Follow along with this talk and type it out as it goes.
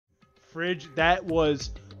Fridge, that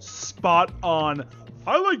was spot on.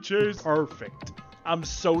 I like Chase. Perfect. I'm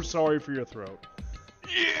so sorry for your throat.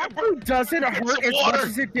 Yeah, Doesn't hurt as much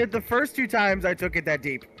as it did the first 2 times I took it that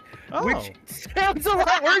deep. Oh. Which sounds a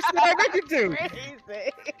lot worse than I meant it to.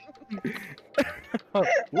 Crazy.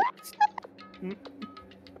 Whoops.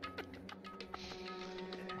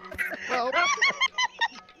 well.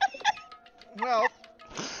 Well.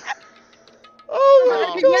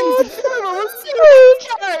 Oh my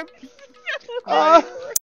God.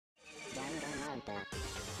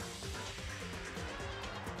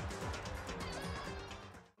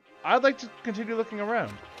 I'd like to continue looking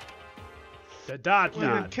around. The dot We're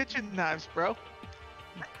dot. kitchen knives, bro.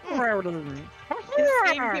 This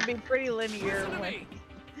game can be pretty linear. When...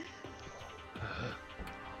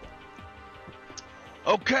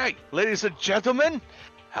 Okay, ladies and gentlemen,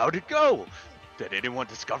 how'd it go? Did anyone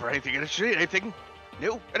discover anything interesting? Anything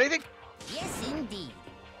new? Anything? Yes, indeed.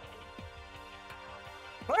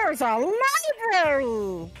 There's a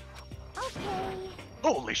library. Okay.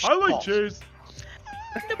 Holy shit! I like Chase.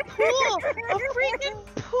 The pool! A freaking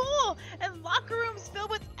pool! And locker rooms filled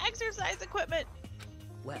with exercise equipment!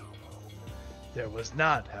 Well, There was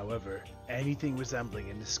not, however, anything resembling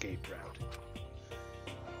an escape route.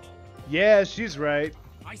 Yeah, she's right.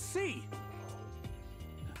 I see.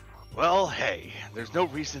 Well, hey, there's no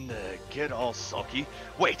reason to get all sulky.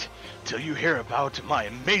 Wait till you hear about my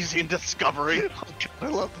amazing discovery. I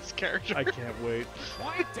love this character. I can't wait.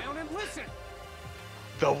 Quiet down and listen.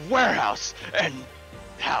 The warehouse and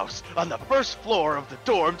house on the first floor of the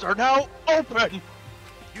dorms are now open,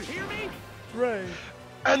 You hear me? Right.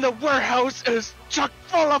 and the warehouse is chock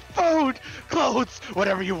full of food, clothes,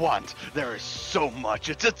 whatever you want. There is so much,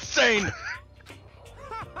 it's insane.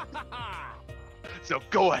 So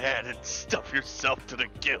go ahead and stuff yourself to the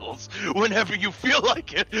gills whenever you feel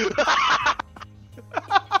like it.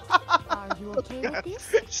 are you okay with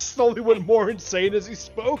this? Slowly went more insane as he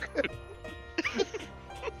spoke.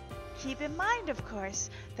 Keep in mind, of course,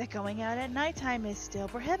 that going out at nighttime is still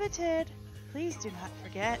prohibited. Please do not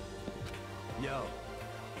forget. Yo.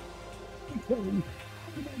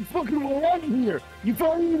 Fucking way out of here. You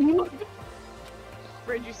found me.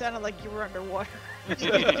 Fridge, you sounded like you were underwater.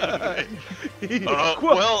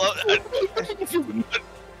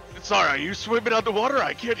 Sorry, are you swimming underwater?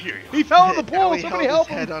 I can't hear you. He fell in the Now pool. he Somebody held help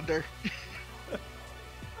his head him. under.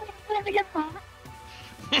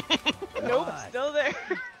 Nope, What? still there.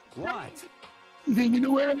 What? Then you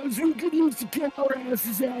know where else we could use to get our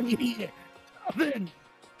asses out of here? Nothing.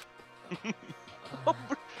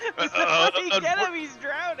 Somebody get him, he's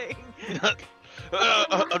drowning.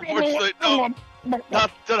 Unfortunately, no,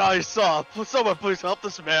 not that I saw. Someone please help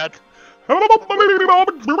this man. I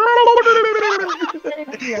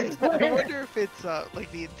wonder if it's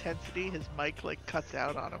like the intensity his mic like cuts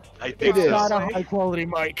out on him. I think It is. Not a high quality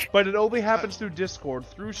mic. But it only happens through Discord.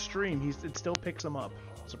 Through stream, it still picks him up.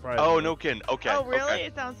 Surprisingly. Oh, no kidding. Okay. Oh, really? Okay.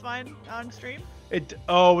 It sounds fine on stream? It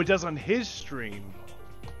does on his stream.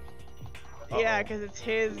 Yeah, because it's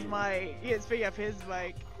his mic. He has to pick up his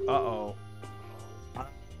mic. Uh-oh.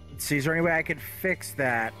 See, is there any way I can fix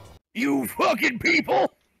that? You fucking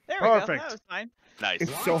people! There we go. Perfect. That was fine. Nice.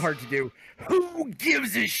 It's so hard to do. Who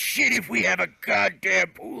gives a shit if we have a goddamn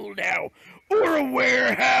pool now? Or a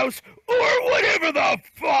warehouse? Or whatever the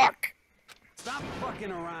fuck? Stop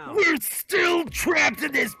fucking around. We're still trapped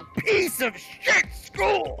in this piece of shit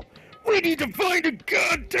school! We need to find a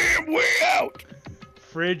goddamn way out!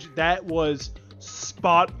 Fridge, that was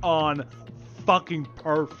spot on fucking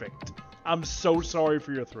perfect. I'm so sorry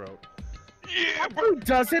for your throat. Yeah,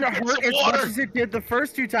 Doesn't hurt some as water. much as it did the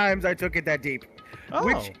first 2 times I took it that deep. Oh.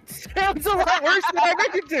 Which sounds a lot worse than I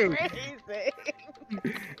meant it to. Crazy.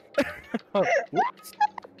 Whoops.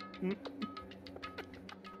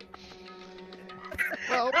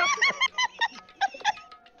 Well.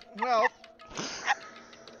 Well.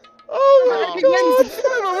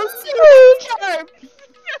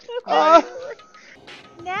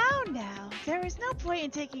 Now, there is no point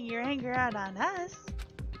in taking your anger out on us.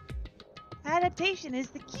 Adaptation is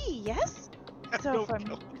the key, yes? So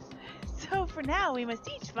for now, we must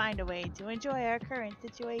each find a way to enjoy our current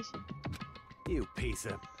situation. You piece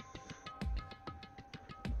of...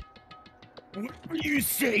 What do you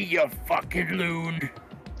say, you fucking loon?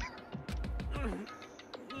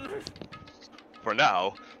 For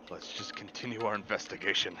now, let's just continue our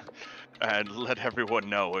investigation and let everyone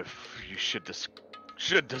know if you should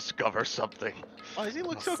discover something. Why does he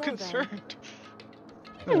look so So then. concerned?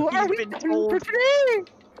 Are we been done told. for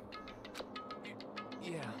today?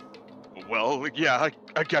 Yeah. Well, yeah,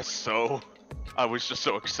 I guess so. I was just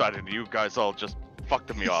so excited you guys all just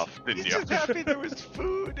fucked me off, didn't He's you? just happy there was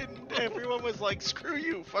food and everyone was like, screw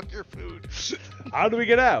you, fuck your food. How do we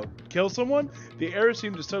get out? Kill someone? The air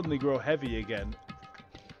seemed to suddenly grow heavy again.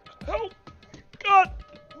 Help! God!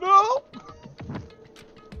 No!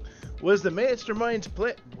 Was the mastermind's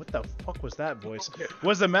plan? What the fuck was that voice?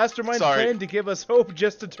 Was the mastermind's Sorry. plan to give us hope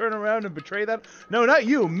just to turn around and betray that? No, not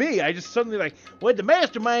you, me. I just suddenly like, what the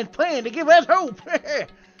mastermind's plan to give us hope?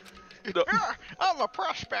 No. I'm a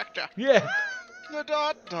prospector. Yeah. The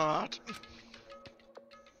dot dot.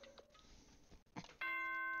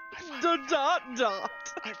 The dot dot.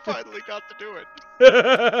 I finally got to do it.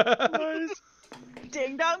 Nice.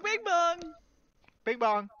 Ding dong, bing bong. Bing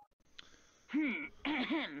bong. This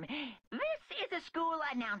is a school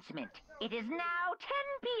announcement. It is now 10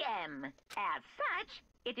 p.m. As such,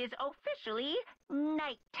 it is officially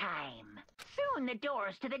nighttime. Soon the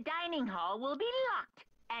doors to the dining hall will be locked,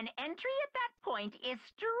 and entry at that point is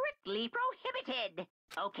strictly prohibited.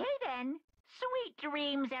 Okay then. Sweet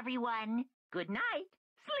dreams, everyone. Good night.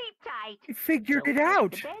 Sleep tight. He figured Don't it let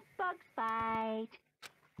out. The bed bugs bite.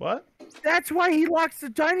 What? That's why he locks the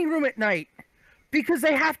dining room at night. Because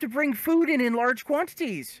they have to bring food in large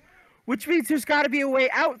quantities. Which means there's got to be a way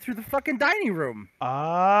out through the fucking dining room.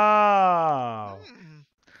 Ah.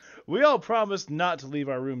 We all promised not to leave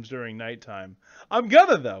our rooms during nighttime. I'm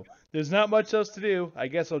gonna, though. There's not much else to do. I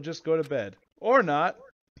guess I'll just go to bed. Or not.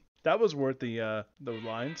 That was worth the those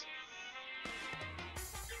lines.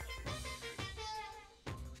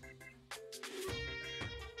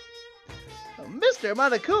 Mr.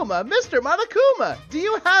 Monokuma, do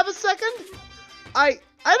you have a second? I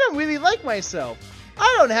don't really like myself.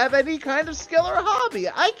 I don't have any kind of skill or hobby.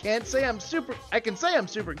 I can say I'm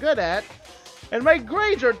super good at. And my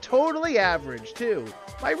grades are totally average, too.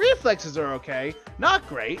 My reflexes are okay. Not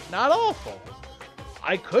great, not awful.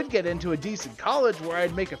 I could get into a decent college where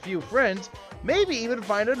I'd make a few friends, maybe even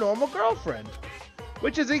find a normal girlfriend.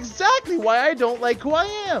 Which is exactly why I don't like who I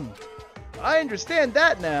am. I understand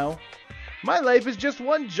that now. My life is just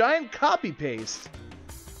one giant copy-paste.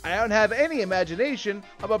 I don't have any imagination.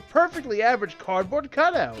 I'm a perfectly average cardboard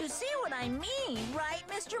cutout. You see what I mean, right,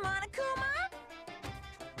 Mr. Monokuma?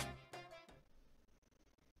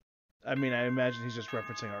 I mean, I imagine he's just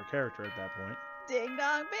referencing our character at that point. Ding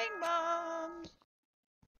dong, bing bong.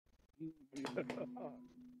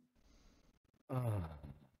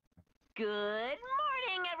 Good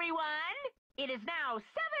morning, everyone. It is now 7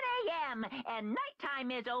 a.m. and nighttime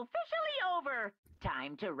is officially over.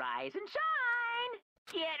 Time to rise and shine.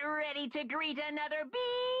 Get ready to greet another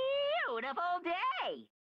beautiful day.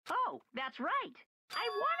 Oh, that's right. I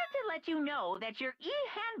wanted to let you know that your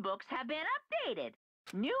e-handbooks have been updated.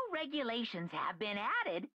 New regulations have been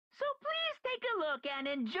added, so please take a look and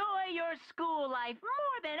enjoy your school life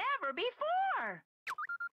more than ever before.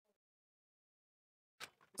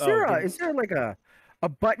 Sarah, is there like a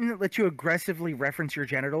button that lets you aggressively reference your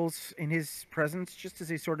genitals in his presence, just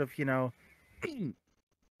as a sort of, you know...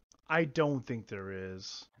 I don't think there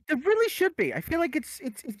is. There really should be. I feel like it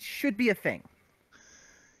should be a thing.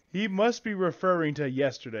 He must be referring to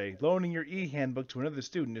yesterday. Loaning your e-handbook to another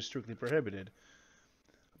student is strictly prohibited.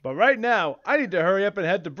 But right now, I need to hurry up and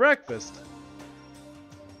head to breakfast.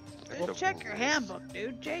 Well, check your handbook,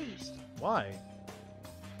 dude. Jeez. Why?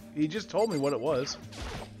 He just told me what it was.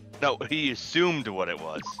 No, he assumed what it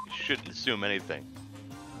was. You shouldn't assume anything.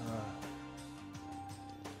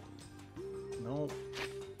 No.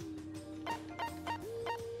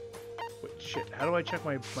 Wait, shit. How do I check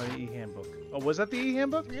my e-handbook? Oh, was that the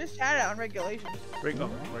e-handbook? You just had it on regulations.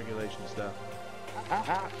 Regulation stuff.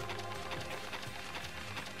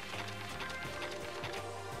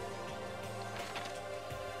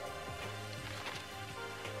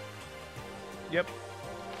 Yep.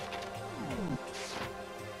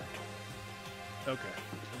 Okay.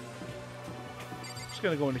 Just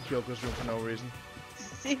gonna go into Kyoko's room for no reason.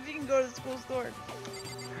 See if you can go to the school store.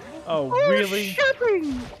 Oh, really?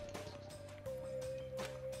 Shopping!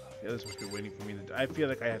 Yeah, this must be waiting for me to... I feel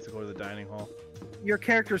like I have to go to the dining hall. Your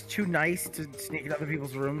character's too nice to sneak in other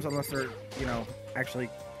people's rooms unless they're, you know, actually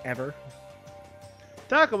ever.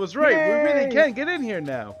 Taka was right. Yay! We really can get in here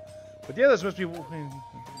now. But the others must be...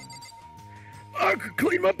 I can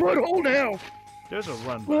clean my butthole now! There's a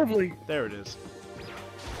run button. Lovely. There it is.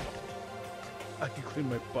 I can clean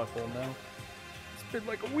my butthole now. It's been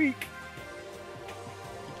like a week.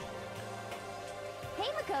 Hey,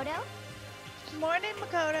 Makoto. Morning,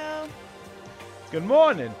 Makoto. Good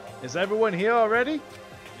morning. Is everyone here already?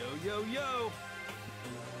 Yo, yo, yo.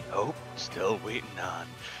 Oh, still waiting on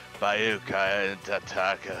Byaku-Ya and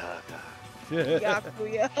Tataka.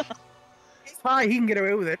 Byaku-Ya. pie, he can get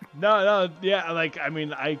away with it. No, yeah, like, I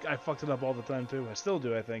mean, I fucked it up all the time, too. I still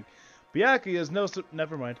do, I think. Byaku is no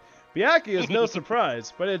never mind. Byaku is no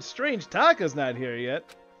surprise, but it's strange Taka's not here yet.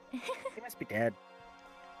 He must be dead.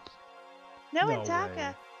 Knowing No Taka,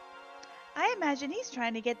 way. I imagine he's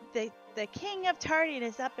trying to get the king of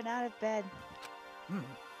tardiness up and out of bed.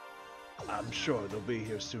 I'm sure they'll be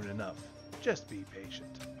here soon enough. Just be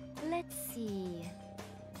patient. Let's see.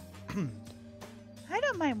 I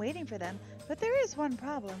don't mind waiting for them, but there is one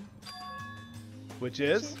problem. Which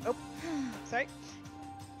is? Oh, sorry.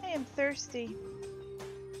 I am thirsty.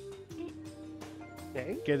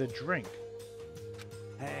 Okay. Get a drink.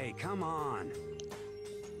 Hey, come on.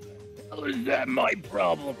 How is that my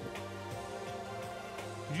problem?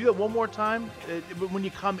 Could you do that one more time? When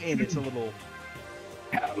you come in, it's a little...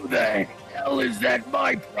 How the hell is that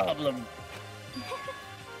my problem?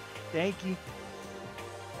 Thank you.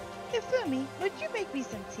 Hifumi, would you make me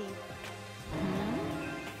some tea?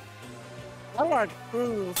 I like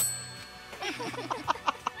food.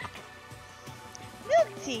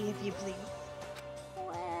 Milk tea, if you please.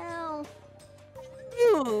 Well,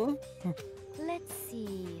 let's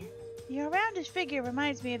see. Your roundish figure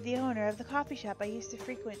reminds me of the owner of the coffee shop I used to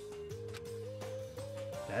frequent.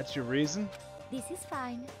 That's your reason? This is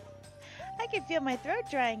fine. I can feel my throat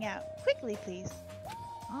drying out. Quickly, please.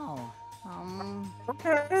 Oh,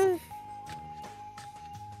 Okay.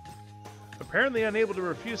 Apparently unable to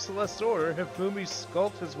refuse Celeste's order, Hifumi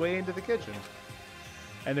skulked his way into the kitchen.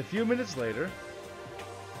 And a few minutes later...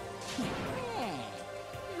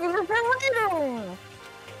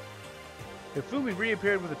 Hifumi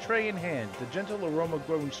reappeared with a tray in hand, the gentle aroma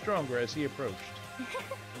growing stronger as he approached.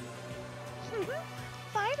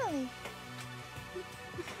 Finally.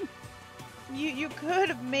 You could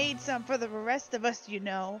have made some for the rest of us, you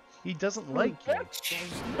know. He doesn't like you.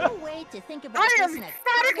 there's no way to think about I this am in a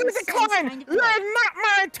emphatically common sense declined! kind of You're way. not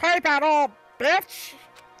my type at all, bitch!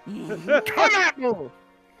 Come at me!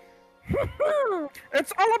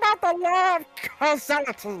 It's all about the law of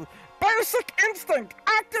causality. Basic instinct.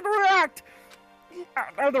 Act and react. In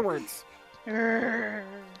other words. Well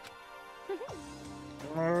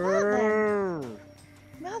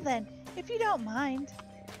then, if you don't mind.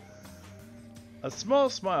 A small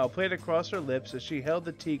smile played across her lips as she held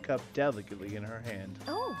the teacup delicately in her hand.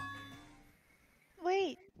 Oh,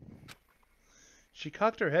 Wait, She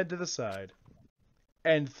cocked her head to the side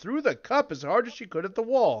and threw the cup as hard as she could at the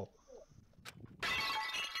wall.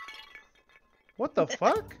 What the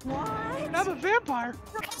fuck? I'm a vampire.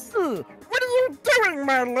 What are you doing,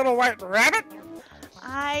 my little white rabbit?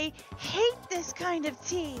 I hate this kind of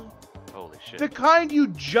tea. Holy shit. The kind you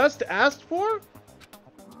just asked for?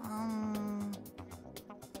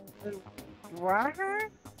 What?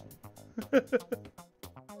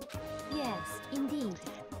 yes, indeed.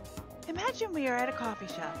 Imagine we are at a coffee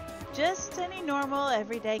shop. Just any normal,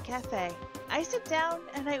 everyday cafe. I sit down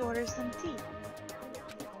and I order some tea.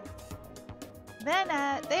 Then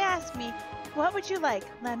they ask me, what would you like,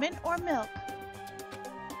 lemon or milk?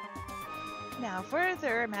 Now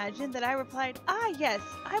further imagine that I replied, yes,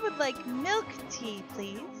 I would like milk tea,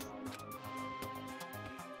 please.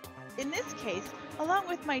 In this case, along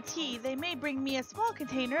with my tea, they may bring me a small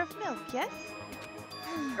container of milk, yes?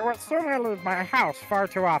 I would certainly leave my house far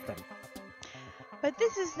too often. But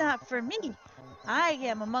this is not for me. I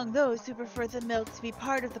am among those who prefer the milk to be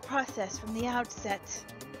part of the process from the outset.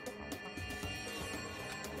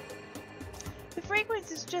 The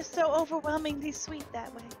fragrance is just so overwhelmingly sweet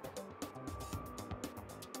that way.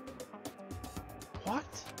 What?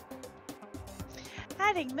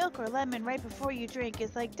 Adding milk or lemon right before you drink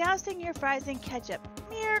is like dousing your fries in ketchup.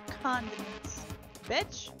 Mere condiments.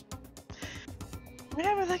 Bitch.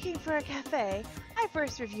 Whenever looking for a cafe, I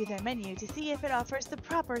first review their menu to see if it offers the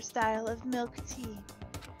proper style of milk tea.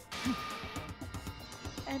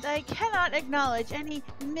 And I cannot acknowledge any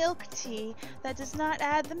milk tea that does not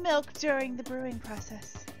add the milk during the brewing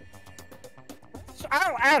process.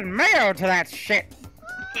 I'll add mayo to that shit.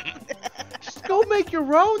 Just go make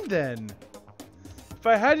your own then. If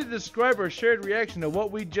I had to describe our shared reaction to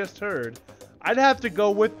what we just heard, I'd have to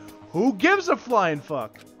go with who gives a flying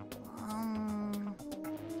fuck?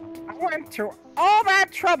 I went to all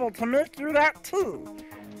that trouble to make you that tea.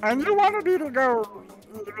 And you wanted me to go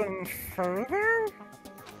even further?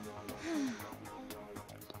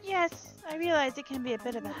 Yes, I realize it can be a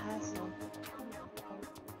bit of a hassle.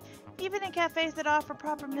 Even in cafes that offer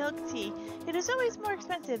proper milk tea, it is always more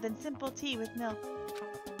expensive than simple tea with milk.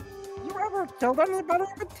 You ever killed anybody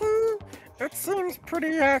with tea? It seems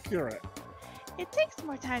pretty accurate. It takes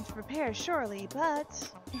more time to prepare, surely,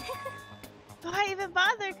 but... Why even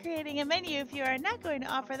bother creating a menu if you are not going to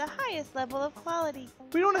offer the highest level of quality?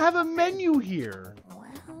 We don't have a menu here.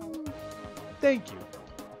 Well, Thank you.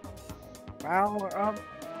 Well,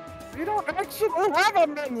 we don't actually have a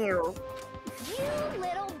menu. you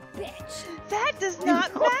little bitch. That does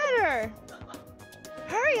not matter!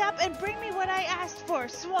 Hurry up and bring me what I asked for,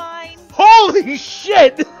 swine! Holy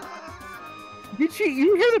shit! You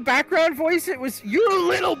hear the background voice? It was, you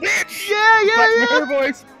little bitch! Yeah, But yeah, her yeah!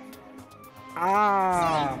 voice.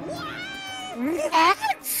 Ah.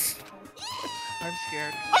 What? I'm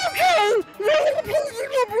scared. Okay!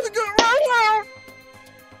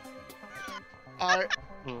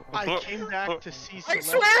 I came back to see I Celeste.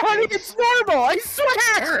 swear, honey, it's normal! I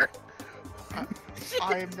swear!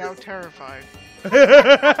 I am now terrified.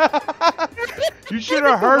 You should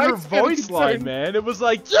have heard her Lights gotta voice be line, turned. man. It was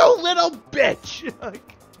like, you little bitch!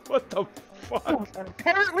 Like, what the fuck?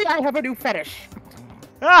 Apparently, I have a new fetish.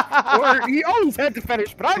 Or he always had the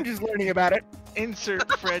fetish, but I'm just learning about it.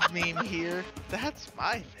 Insert Fred meme here. That's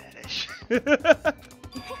my fetish.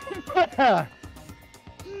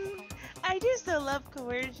 I do so love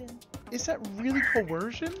coercion. Is that really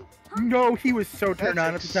coercion? No, he was so turned on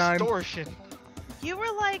at That's the time. extortion. You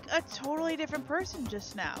were like a totally different person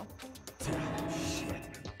just now.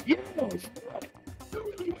 Yes.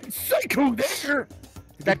 Psycho there!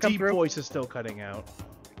 Did The that come deep through? voice is still cutting out.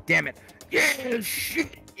 Damn it. Yeah,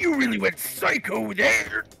 shit. You really went psycho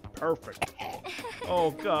there. Perfect.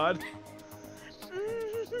 Oh, God.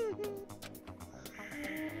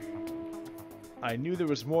 I knew there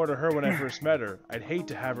was more to her when I first met her. I'd hate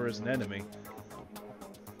to have her as an enemy.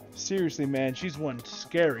 Seriously, man, she's one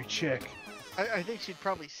scary chick. I think she'd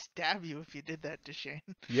probably stab you if you did that to Shane.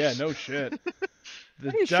 Yeah, no shit.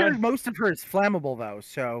 The Pretty sure dun- most of her is flammable though,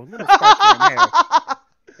 so little sparks here and there.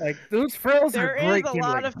 Like those frills There are is great a kindling.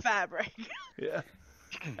 lot of fabric. Yeah.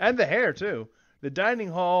 And the hair, too. The dining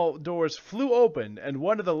hall doors flew open, and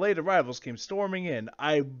one of the late arrivals came storming in.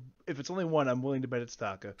 If it's only one, I'm willing to bet it's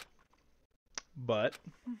Taka. But...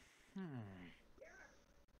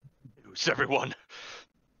 News, everyone.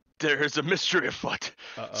 There's a mystery afoot.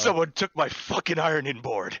 Uh-oh. Someone took my fucking ironing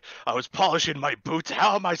board. I was polishing my boots.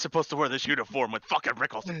 How am I supposed to wear this uniform with fucking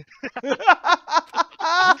wrinkles?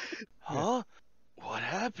 Huh? What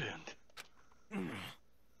happened?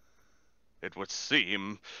 It would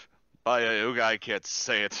seem Byaku-Ya, I can't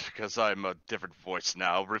say it because I'm a different voice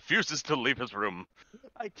now, refuses to leave his room.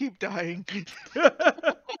 I keep dying.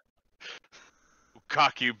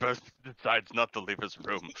 Cocky decides not to leave his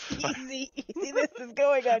room. Easy, this is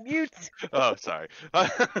going on YouTube. Oh, sorry.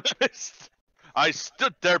 I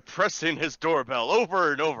stood there pressing his doorbell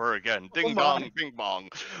over and over again. Ding dong, bing bong.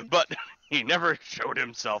 But he never showed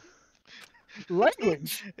himself.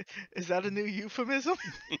 Language. Is that a new euphemism?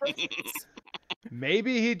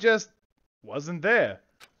 Maybe he just wasn't there.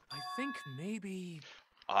 I think maybe...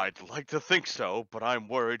 I'd like to think so, but I'm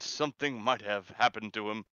worried something might have happened to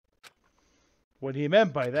him. What he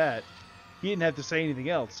meant by that, he didn't have to say anything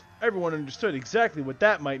else. Everyone understood exactly what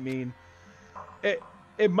that might mean.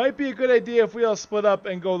 It might be a good idea if we all split up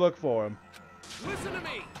and go look for him. Listen to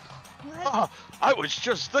me! I was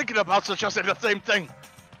just thinking about suggesting the same thing.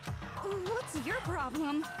 What's your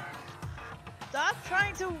problem? Stop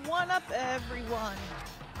trying to one-up everyone.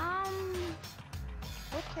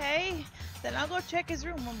 Okay, then I'll go check his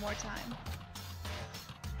room one more time.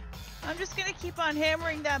 I'm just gonna keep on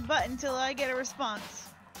hammering that button till I get a response.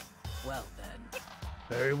 Well then.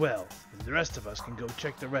 Very well. And the rest of us can go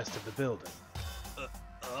check the rest of the building.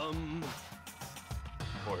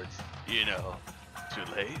 Or it's, too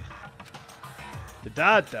late. The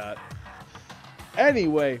dot.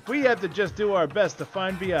 Anyway, we have to just do our best to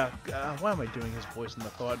find Byaku. Why am I doing his voice in the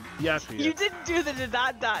thought? Byakuya. You didn't do the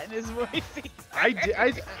dot in his voice either. I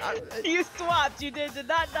did. You swapped. You did the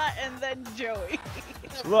dot and then Joey.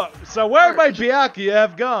 Look, so where might Byakuya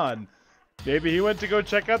have gone? Maybe he went to go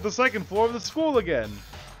check out the second floor of the school again.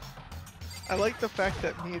 I like the fact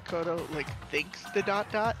that Miyakoto, thinks the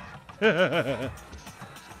dot.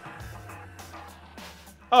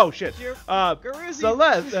 Oh, shit. Garuzzi.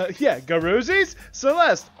 Celeste. Garuzzi's?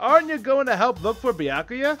 Celeste, aren't you going to help look for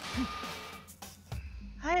Byakuya?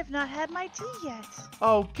 I have not had my tea yet.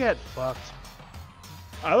 Oh, get fucked.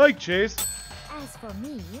 I like Chase. As for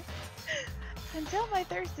me, Until my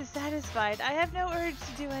thirst is satisfied, I have no urge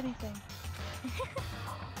to do anything.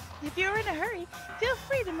 If you're in a hurry, feel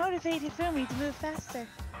free to motivate Hifumi to move faster.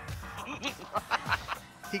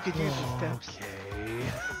 He could use his steps.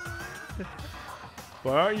 Okay.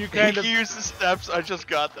 Well, aren't you kind of... He used the steps, I just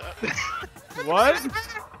got that. What?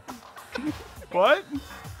 What?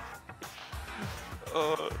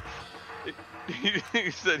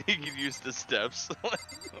 He said he could use the steps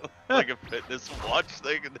like a fitness watch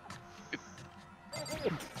thing.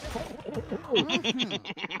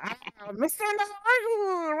 Mr.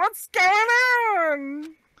 Nagi, what's going on?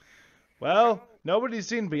 Well, nobody's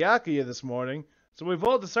seen Byaku-Ya this morning, so we've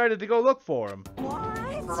all decided to go look for him.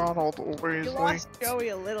 Ronald You Weasley. lost Joey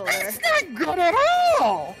a little there. That's not good at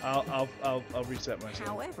all. I'll reset myself.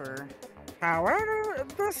 However,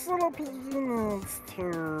 this little piggy needs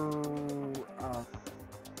to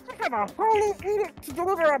I have a holy edict to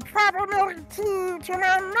deliver a proper milk tea to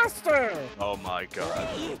my master. Oh my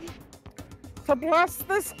god. To bless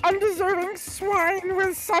this undeserving swine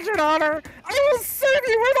with such an honor, I will serve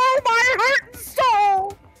you with all my heart and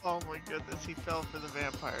soul. Oh my goodness, he fell for the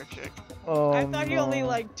vampire chick. Oh, I thought you only no.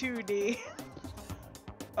 liked 2D.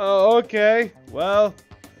 Oh, okay. Well,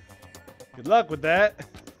 good luck with that. I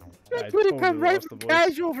That's when it totally comes right lost from the voice.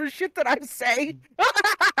 casual for shit that I say.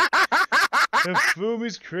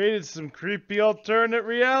 Hifumi's created some creepy alternate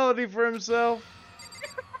reality for himself.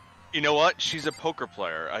 You know what? She's a poker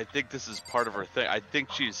player. I think this is part of her thing. I think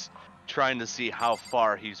she's trying to see how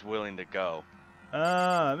far he's willing to go.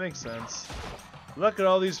 Ah, that makes sense. Look at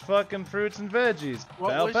all these fucking fruits and veggies. What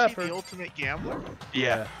Bell was pepper. she, the ultimate gambler?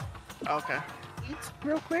 Yeah. Okay. Eat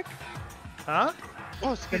real quick. Huh?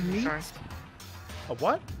 Oh, excuse me, meat? sorry. A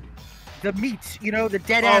what? The meat, you know, the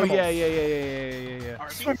dead Oh, animals. yeah.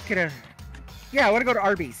 Just want to yeah, I want to go to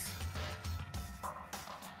Arby's.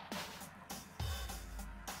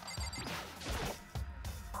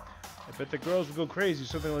 I bet the girls would go crazy if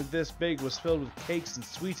something like this big was filled with cakes and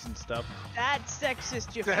sweets and stuff. That's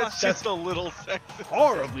sexist, you That's fuck. just a little sexist.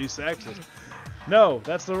 Horribly sexist. No,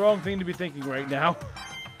 that's the wrong thing to be thinking right now.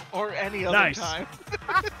 Or any other Nice. time.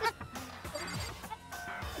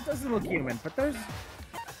 It doesn't look human, but there's.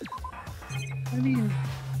 I mean,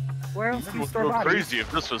 where else do you Would store go bodies? crazy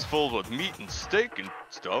if this was filled with meat and steak and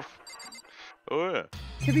stuff. Oh yeah.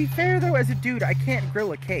 To be fair, though, as a dude, I can't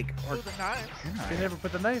grill a cake. Or Oh, the knives. They never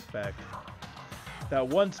put the knife back. That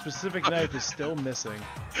one specific knife is still missing.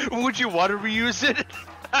 Would you want to reuse it?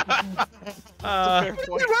 Fair We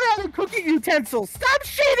point. run out of cooking utensils. Stop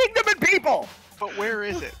shading them at people. But where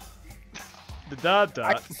is it? The dot.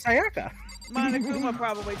 Sayaka. Monokuma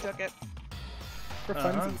probably took it. For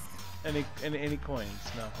Uh-huh. funsies. Any coins?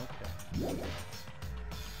 No. Okay.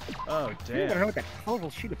 Oh I don't damn. know what that colorful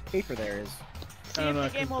sheet of paper there is. See I don't if know, I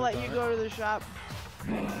the game couldn't will let click you on go to the shop.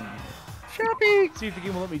 Shopping. See if the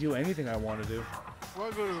game will let me do anything I want to do. I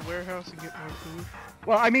want to go to the warehouse and get more food.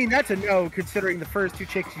 Well, I mean, that's a no, considering the first two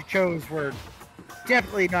chicks you chose were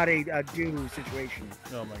definitely not a do situation.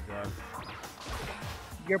 Oh my god.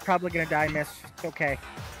 You're probably gonna die, miss. It's okay.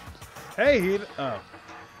 Hey Hina. Oh.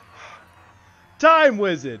 Time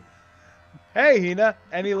wizard. Hey Hina.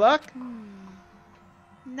 Any luck?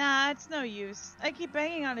 Nah, it's no use. I keep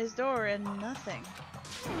banging on his door and nothing.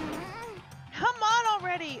 Come on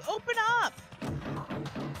already! Open up!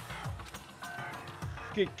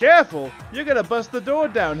 Get careful. You're gonna bust the door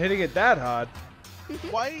down hitting it that hard.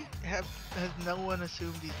 Why has no one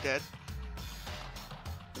assumed he's dead?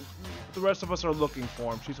 The rest of us are looking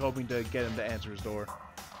for him. She's hoping to get him to answer his door.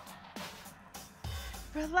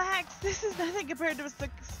 Relax, this is nothing compared to what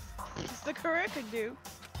Sakura could do.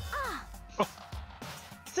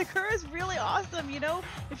 Sakura's really awesome, you know?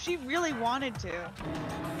 If she really wanted to.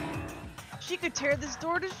 She could tear this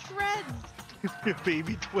door to shreds.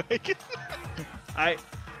 Baby twig. I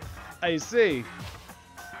see.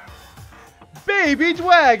 Baby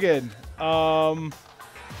Dragon!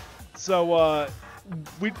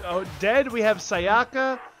 Dead, we have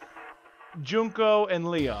Sayaka, Junko, and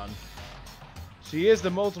Leon. She is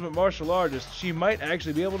the ultimate martial artist. She might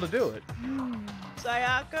actually be able to do it.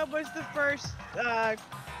 Sayaka was the first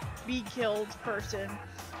be killed person.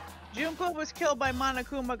 Junko was killed by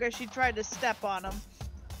Monokuma because she tried to step on him.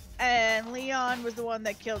 And Leon was the one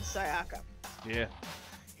that killed Sayaka. Yeah.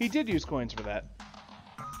 He did use coins for that.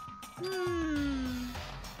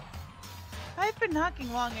 I've been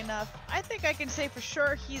knocking long enough. I think I can say for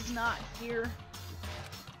sure he's not here.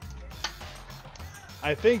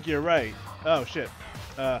 I think you're right. Oh, shit.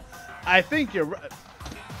 I think you're right.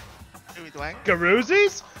 Baby twig.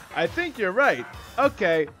 Garuzzi's? I think you're right.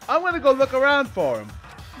 Okay, I'm gonna go look around for him.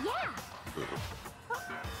 Yeah.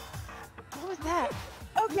 What was that?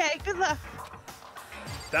 Okay, good luck.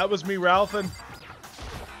 That was me, Ralphin.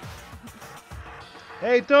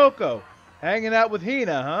 Hey, Toko. Hanging out with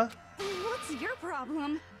Hina, huh? What's your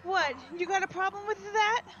problem? What? You got a problem with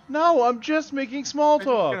that? No, I'm just making small I just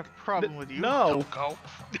got talk. a problem with you. No. Don't go.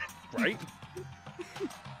 Right?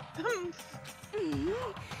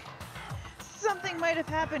 Something might have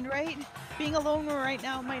happened, right? Being alone right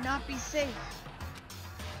now might not be safe.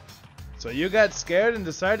 So you got scared and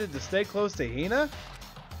decided to stay close to Hina?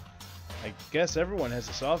 I guess everyone has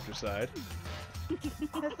a softer side.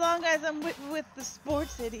 As long as I'm with the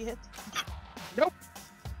sports idiot. Nope.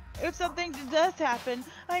 If something does happen,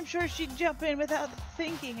 I'm sure she'd jump in without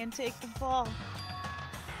thinking and take the fall.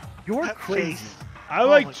 You're That crazy. face. I Oh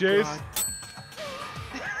like my Chase. God.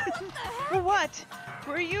 For what?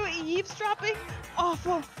 Were you eavesdropping?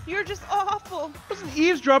 Awful. You're just awful. I wasn't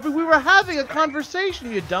eavesdropping. We were having a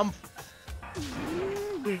conversation, you dumb.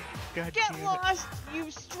 God Get damn it. lost, you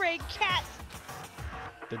stray cat.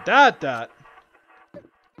 The dot.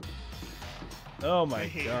 Oh my I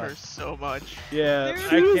hate god. her so much. Yeah, There's- I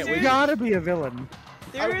can't She's wait. gotta be a villain.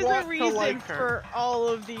 There is a want to reason like her. for all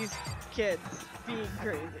of these kids being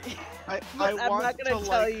crazy. I I'm want not gonna to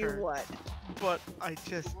tell like you her, what. but I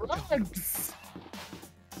just Rugs.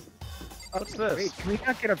 What's this? Wait, can we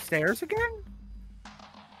not get upstairs again?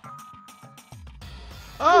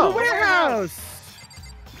 Oh! The warehouse!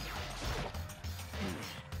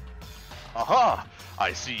 Aha!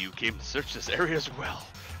 I see you came to search this area as well,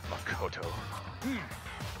 Makoto.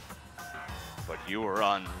 But you were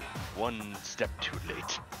on one step too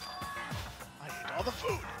late. I ate all the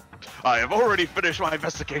food. I have already finished my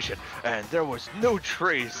investigation, and there was no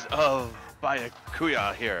trace of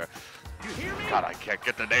Byaku-Ya here. God, I can't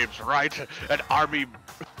get the names right. An army...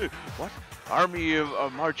 what? Army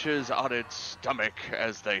marches on its stomach,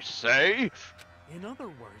 as they say. In other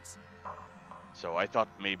words, So I thought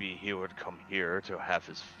maybe he would come here to have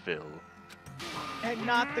his fill. And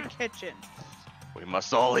not the kitchen. We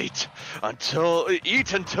must all eat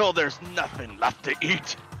until there's nothing left to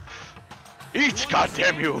eat. Eat,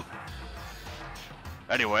 goddammit you!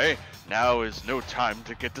 Anyway, now is no time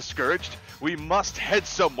to get discouraged. We must head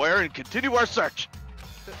somewhere and continue our search.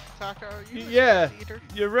 Taka, are you a Yeah, shit eater?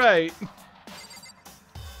 you're right.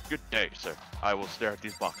 Good day, sir. I will stare at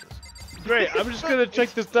these boxes. Great, I'm just gonna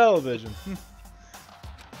check this television.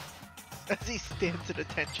 As he stands at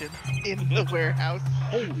attention in the warehouse.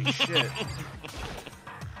 Holy shit.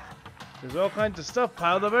 There's all kinds of stuff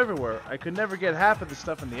piled up everywhere. I could never get half of the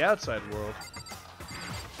stuff in the outside world.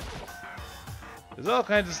 There's all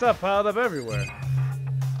kinds of stuff piled up everywhere.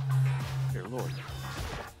 Dear Lord.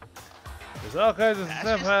 There's all kinds of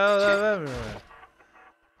stuff piled up everywhere.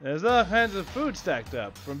 There's all kinds of food stacked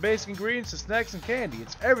up, from basic ingredients to snacks and candy.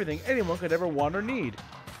 It's everything anyone could ever want or need.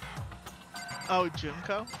 Oh,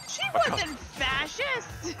 Junko? She wasn't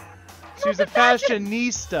fascist. She was a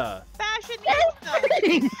fashionista.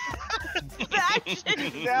 Fashionista. Now I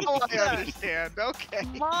Fashionista. understand. Okay.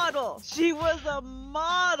 Model. She was a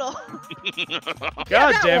model. God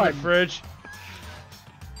that damn it, one. Fridge.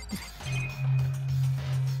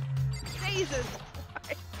 Jesus.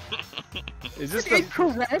 Is this the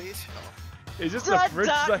Incorrect. is this the Dot Fridge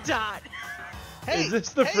dot side? dot. Hey, Is this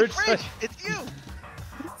the hey, fridge Fridge, side? it's you.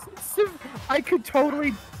 I could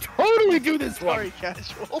totally do this Sorry, one.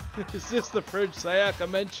 casual. Is this the Fridge Sayaka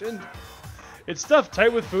mentioned? It's stuffed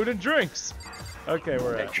tight with food and drinks. Okay,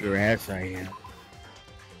 we're out. Bet your ass I am.